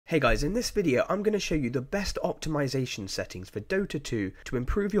Hey guys, in this video I'm going to show you the best optimization settings for Dota 2 to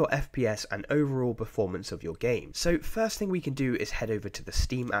improve your FPS and overall performance of your game. So first thing we can do is head over to the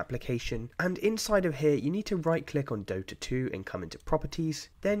Steam application, and inside of here you need to right click on Dota 2 and come into properties.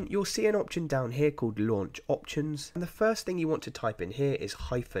 Then you'll see an option down here called launch options, and the first thing you want to type in here is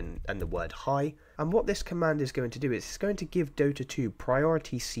hyphen and the word high. And what this command is going to do is it's going to give Dota 2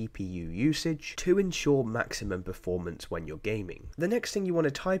 priority CPU usage to ensure maximum performance when you're gaming. The next thing you want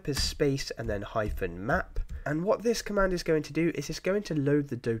to type is space and then hyphen map. And what this command is going to do is it's going to load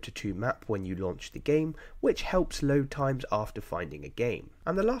the Dota 2 map when you launch the game, which helps load times after finding a game.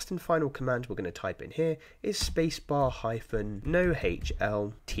 And the last and final command we're going to type in here is spacebar hyphen no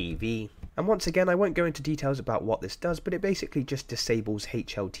HL TV. And once again, I won't go into details about what this does, but it basically just disables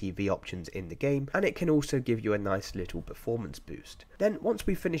HLTV options in the game, and it can also give you a nice little performance boost. Then once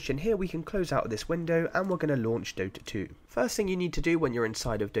we finish in here, we can close out of this window and we're going to launch Dota 2. First thing you need to do when you're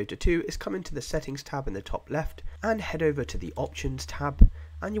inside of Dota 2 is come into the settings tab in the top left and head over to the options tab.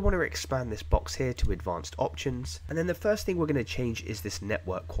 And you want to expand this box here to advanced options, and then the first thing we're going to change is this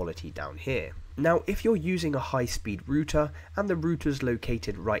network quality down here. Now if you're using a high speed router and the router's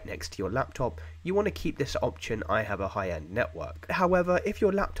located right next to your laptop, you want to keep this option I have a high-end network. However, if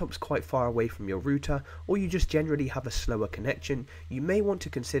your laptop's quite far away from your router, or you just generally have a slower connection, you may want to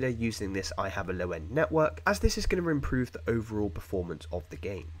consider using this I have a low-end network, as this is going to improve the overall performance of the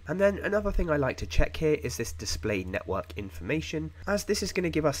game. And then another thing I like to check here is this display network information, as this is going to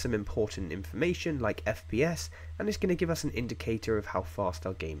give us some important information like FPS, and it's going to give us an indicator of how fast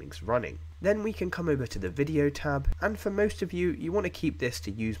our gaming's running. Then we can come over to the video tab, and for most of you, you want to keep this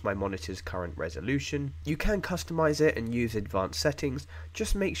to use my monitor's current resolution. You can customize it and use advanced settings,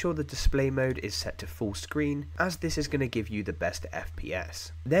 just make sure the display mode is set to full screen, as this is going to give you the best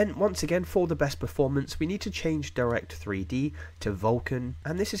FPS. Then once again, for the best performance, we need to change Direct 3D to Vulkan,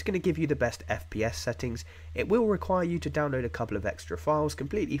 and this is going to give you the best FPS settings. It will require you to download a couple of extra files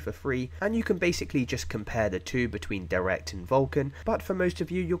completely for free, and you can basically just compare the two between Direct and Vulkan, but for most of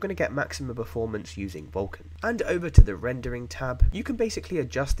you, you're going to get maximum performance using Vulkan. And over to the rendering tab, you can basically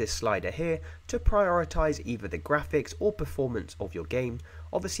adjust this slider here to prioritize either the graphics or performance of your game.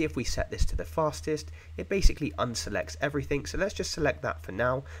 Obviously if we set this to the fastest, it basically unselects everything, so let's just select that for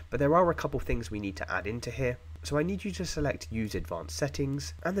now, but there are a couple things we need to add into here. So I need you to select use advanced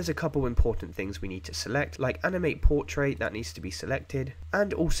settings, and there's a couple important things we need to select, like animate portrait, that needs to be selected,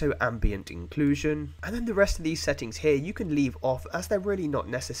 and also ambient inclusion. And then the rest of these settings here you can leave off, as they're really not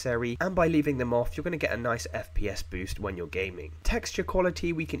necessary, and by leaving them off you're going to get a nice FPS boost when you're gaming. Texture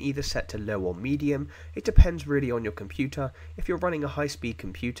quality we can either set to low or medium, it depends really on your computer. If you're running a high speed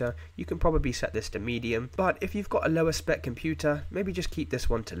computer you can probably set this to medium, but if you've got a lower spec computer, maybe just keep this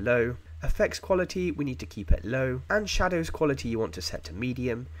one to low. Effects quality we need to keep it low, and shadows quality you want to set to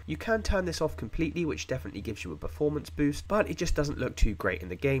medium. You can turn this off completely, which definitely gives you a performance boost, but it just doesn't look too great in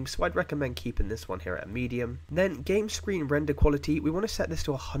the game, so I'd recommend keeping this one here at a medium. Then game screen render quality, we want to set this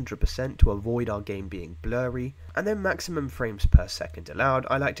to 100% to avoid our game being blurry. And then maximum frames per second allowed,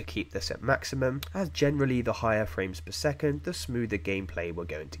 I like to keep this at maximum, as generally the higher frames per second the smoother gameplay we're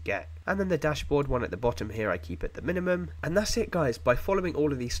going to get. And then the dashboard one at the bottom here I keep at the minimum. And that's it guys, by following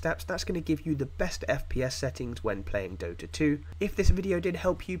all of these steps that's going to give you the best FPS settings when playing Dota 2. If this video did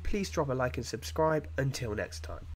help you, please drop a like and subscribe. Until next time.